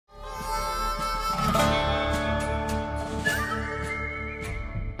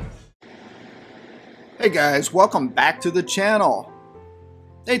Hey guys, welcome back to the channel.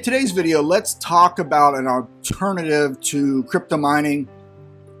 Hey, today's video, let's talk about an alternative to crypto mining.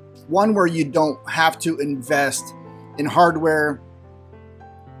 One where you don't have to invest in hardware,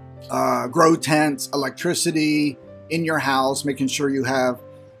 grow tents, electricity in your house, making sure you have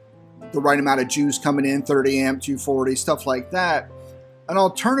the right amount of juice coming in, 30 amp, 240, stuff like that. An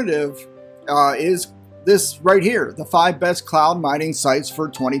alternative is this right here, the 5 best cloud mining sites for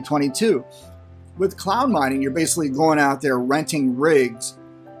 2022. With cloud mining, you're basically going out there renting rigs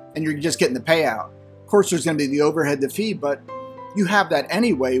and you're just getting the payout. Of course, there's going to be the overhead, the fee, but you have that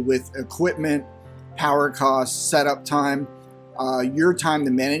anyway with equipment, power costs, setup time, your time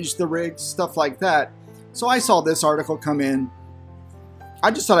to manage the rigs, stuff like that. So I saw this article come in.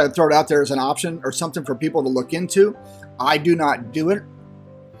 I just thought I'd throw it out there as an option or something for people to look into. I do not do it.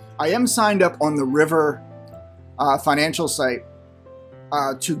 I am signed up on the River financial site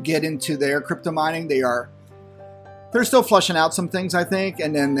to get into their crypto mining. They're still flushing out some things, I think,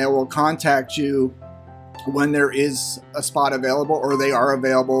 and then they will contact you when there is a spot available or they are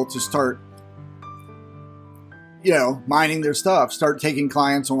available to start, mining their stuff, start taking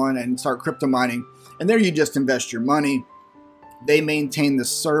clients on and start crypto mining. And there you just invest your money. They maintain the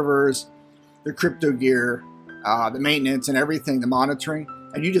servers, the crypto gear, the maintenance and everything, the monitoring,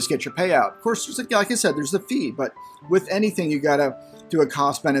 and you just get your payout. Of course, like I said, there's the fee, but with anything, you gotta do a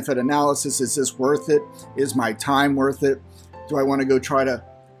cost-benefit analysis. Is this worth it? Is my time worth it? Do I want to go try to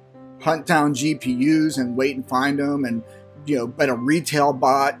hunt down GPUs and wait and find them and, bet a retail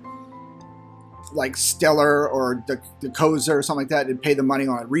bot like Stellar or Decoza or something like that and pay the money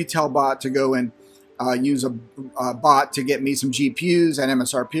on a retail bot to go and use a bot to get me some GPUs at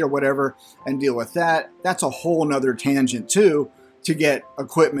MSRP or whatever and deal with that. That's a whole nother tangent too. To get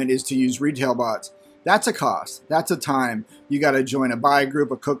equipment is to use retail bots. That's a cost. That's a time. You got to join a buy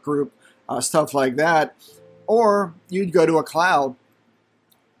group, a cook group, stuff like that. Or you'd go to a cloud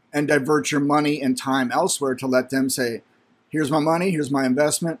and divert your money and time elsewhere to let them say, here's my money, here's my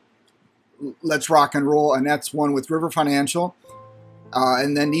investment, let's rock and roll. And that's one with River Financial.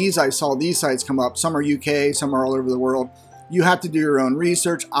 And then I saw these sites come up. Some are UK, some are all over the world. You have to do your own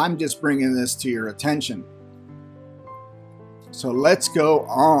research. I'm just bringing this to your attention. So let's go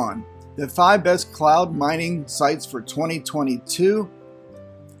on. The 5 best cloud mining sites for 2022.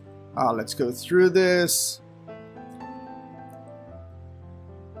 Let's go through this.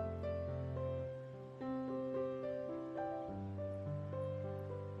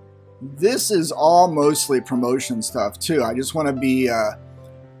 This is all mostly promotion stuff too. I just want to be, I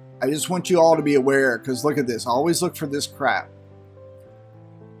just want you all to be aware, because look at this. Always look for this crap.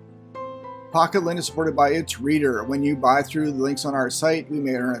 Pocket Link is supported by its reader. When you buy through the links on our site, we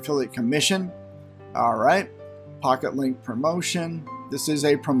may earn an affiliate commission. All right. Pocket Link promotion. This is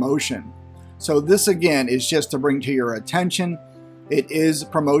a promotion. So this again is just to bring to your attention. It is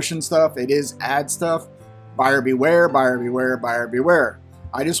promotion stuff. It is ad stuff. Buyer beware, buyer beware, buyer beware.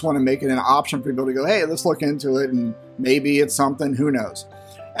 I just want to make it an option for people to go, hey, let's look into it and maybe it's something, who knows.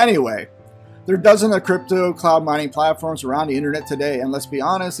 Anyway. There are dozens of crypto cloud mining platforms around the internet today, and let's be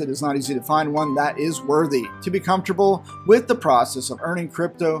honest, it is not easy to find one that is worthy. To be comfortable with the process of earning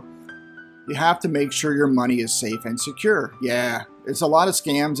crypto, you have to make sure your money is safe and secure. Yeah, it's a lot of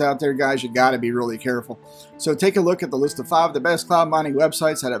scams out there, guys. You got to be really careful. So take a look at the list of 5 of the best cloud mining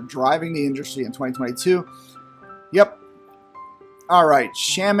websites that are driving the industry in 2022. Yep. All right,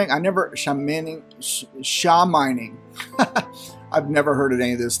 Sha mining. I've never heard of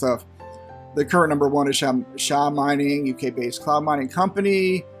any of this stuff. The current number 1 is Sha Mining, UK-based cloud mining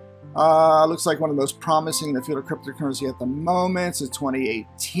company. Looks like one of the most promising in the field of cryptocurrency at the moment since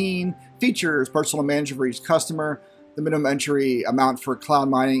 2018. Features personal manager for each customer. The minimum entry amount for cloud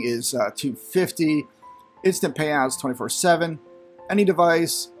mining is $250. Instant payouts 24/7. Any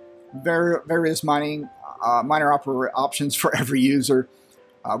device. Various miner options for every user.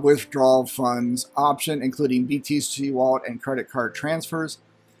 Withdrawal funds option, including BTC wallet and credit card transfers.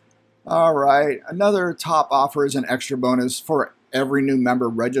 All right, another top offer is an extra bonus for every new member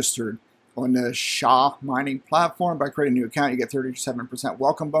registered on the Sha mining platform. By creating a new account, you get 37%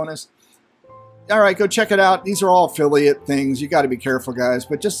 welcome bonus. All right, go check it out. These are all affiliate things. You got to be careful, guys.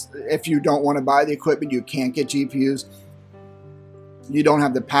 But just if you don't want to buy the equipment, you can't get GPUs. You don't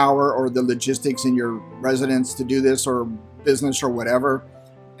have the power or the logistics in your residence to do this or business or whatever,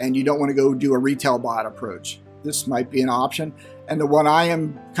 and you don't want to go do a retail bot approach. This might be an option. And the one I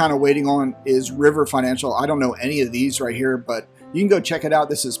am kind of waiting on is River Financial. I don't know any of these right here, but you can go check it out.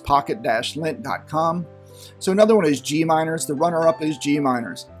 This is pocket-lint.com. So another one is G Miners. The runner-up is G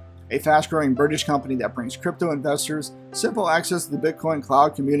Miners. a fast-growing British company that brings crypto investors simple access to the Bitcoin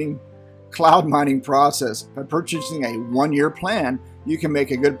cloud computing cloud mining process. By purchasing a 1-year plan, you can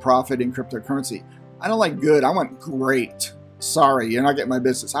make a good profit in cryptocurrency. I don't like good, I want great. Sorry, you're not getting my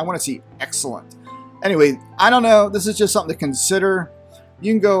business. I want to see excellent. Anyway, I don't know. This is just something to consider.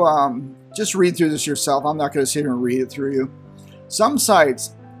 You can go just read through this yourself. I'm not going to sit here and read it through you. Some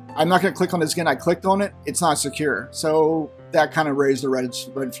sites, I'm not going to click on this again. I clicked on it. It's not secure. So that kind of raised a red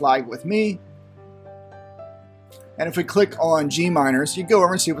flag with me. And if we click on Gminers, you go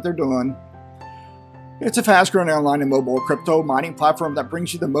over and see what they're doing. It's a fast-growing online and mobile crypto mining platform that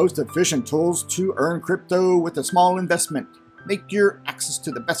brings you the most efficient tools to earn crypto with a small investment. Make your access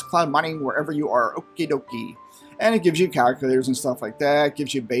to the best cloud mining wherever you are. Okie dokie. And it gives you calculators and stuff like that. It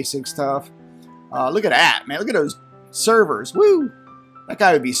gives you basic stuff. Look at that, man. Look at those servers. Woo! That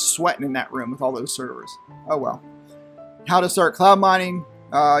guy would be sweating in that room with all those servers. Oh, well. How to start cloud mining?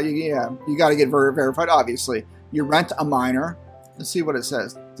 You got to get verified, obviously. You rent a miner. Let's see what it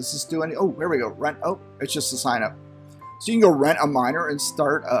says. Does this do any? Oh, there we go. Rent. Oh, it's just a sign up. So you can go rent a miner and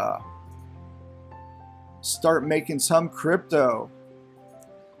start making some crypto.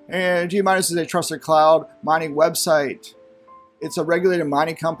 And Gminers is a trusted cloud mining website. It's a regulated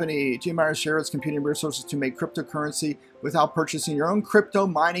mining company. Gminers shares its computing resources to make cryptocurrency without purchasing your own crypto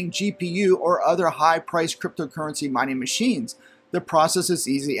mining GPU or other high-priced cryptocurrency mining machines. The process is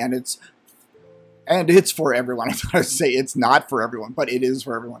easy and it's for everyone. I thought I'd say it's not for everyone, but it is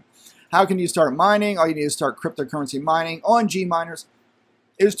for everyone. How can you start mining? All you need to start cryptocurrency mining on Gminers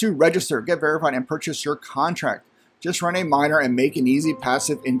is to register, get verified, and purchase your contract. Just run a miner and make an easy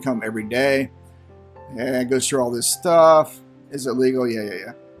passive income every day. And it goes through all this stuff. Is it legal?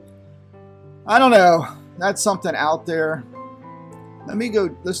 Yeah. I don't know. That's something out there. Let me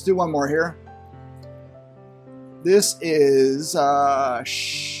go. Let's do one more here. This is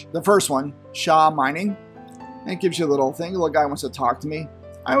the first one, Sha Mining. And it gives you a little thing. The little guy wants to talk to me.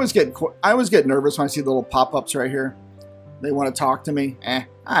 I always get nervous when I see the little pop-ups right here. They want to talk to me.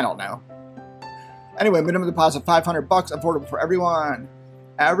 I don't know. Anyway, minimum deposit $500, affordable for everyone.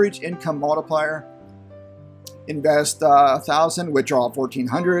 Average income multiplier. Invest 1,000, withdraw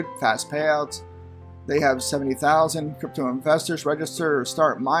 1,400. Fast payouts. They have 70,000 crypto investors. Register,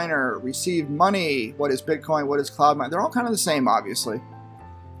 start miner, receive money. What is Bitcoin? What is cloud mining? They're all kind of the same, obviously.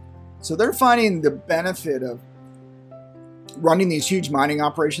 So they're finding the benefit of running these huge mining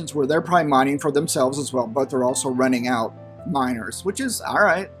operations where they're probably mining for themselves as well, but they're also renting out miners, which is all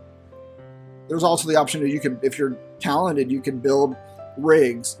right. There's also the option that you could, if you're talented, you could build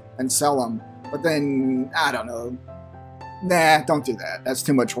rigs and sell them. But then, I don't know. Nah, don't do that. That's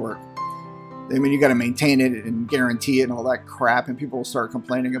too much work. I mean, you got to maintain it and guarantee it and all that crap, and people will start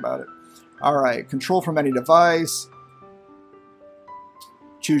complaining about it. All right, control from any device.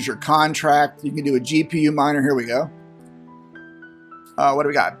 Choose your contract. You can do a GPU miner. Here we go. What do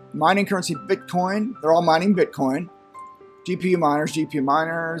we got? Mining currency Bitcoin. They're all mining Bitcoin. GPU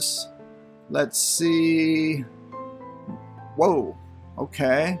miners. Let's see. Whoa.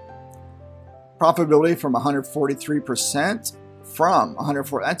 Okay. Profitability from 143% from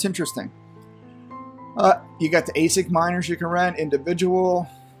 104. That's interesting. You got the ASIC miners you can rent, individual.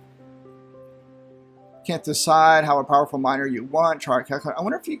 Can't decide how a powerful miner you want. Try to calculate. I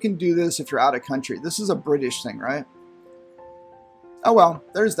wonder if you can do this if you're out of country. This is a British thing, right? Oh well,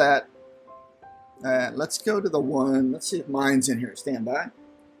 there's that. Let's go to the one. Let's see if mine's in here. Stand by.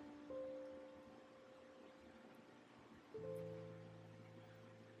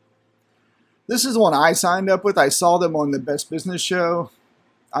 This is the one I signed up with. I saw them on the Best Business Show.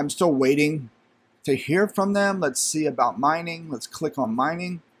 I'm still waiting to hear from them. Let's see about mining. Let's click on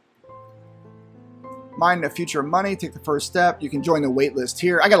mining. Mine the future of money. Take the first step. You can join the wait list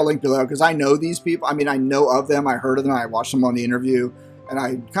here. I got a link below because I know these people. I mean, I know of them. I heard of them. I watched them on the interview, and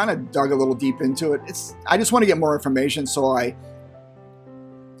I kind of dug a little deep into it. I just want to get more information, so I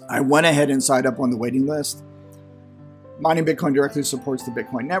went ahead and signed up on the waiting list. Mining Bitcoin directly supports the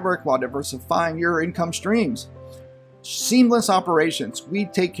Bitcoin network while diversifying your income streams. Seamless operations. We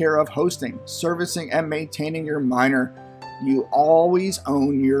take care of hosting, servicing, and maintaining your miner. You always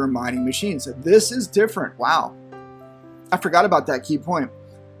own your mining machines. This is different. Wow. I forgot about that key point.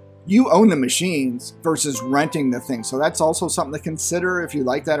 You own the machines versus renting the thing. So that's also something to consider if you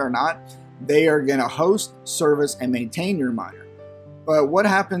like that or not. They are going to host, service, and maintain your miner. But what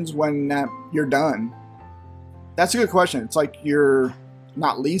happens when you're done? That's a good question. It's like you're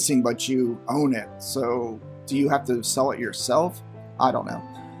not leasing, but you own it. So do you have to sell it yourself? I don't know.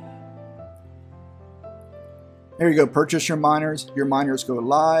 There you go. Purchase your miners. Your miners go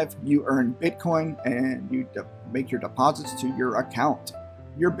live. You earn Bitcoin, and you make your deposits to your account.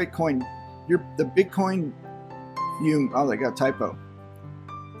 Your Bitcoin, oh, I got a typo.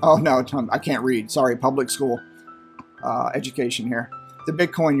 Oh, no, I can't read. Sorry, public school education here. The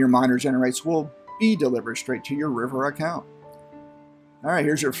Bitcoin your miner generates will be delivered straight to your River account. All right,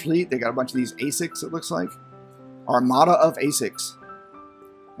 here's your fleet. They got a bunch of these ASICs, it looks like. Armada of ASICs.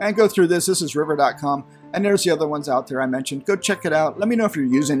 And go through this. This is river.com. And there's the other ones out there I mentioned. Go check it out. Let me know if you're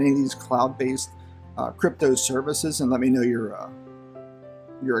using any of these cloud-based crypto services, and let me know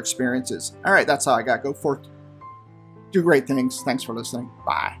your experiences. All right, that's all I got. Go forth. Do great things. Thanks for listening.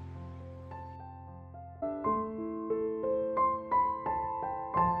 Bye.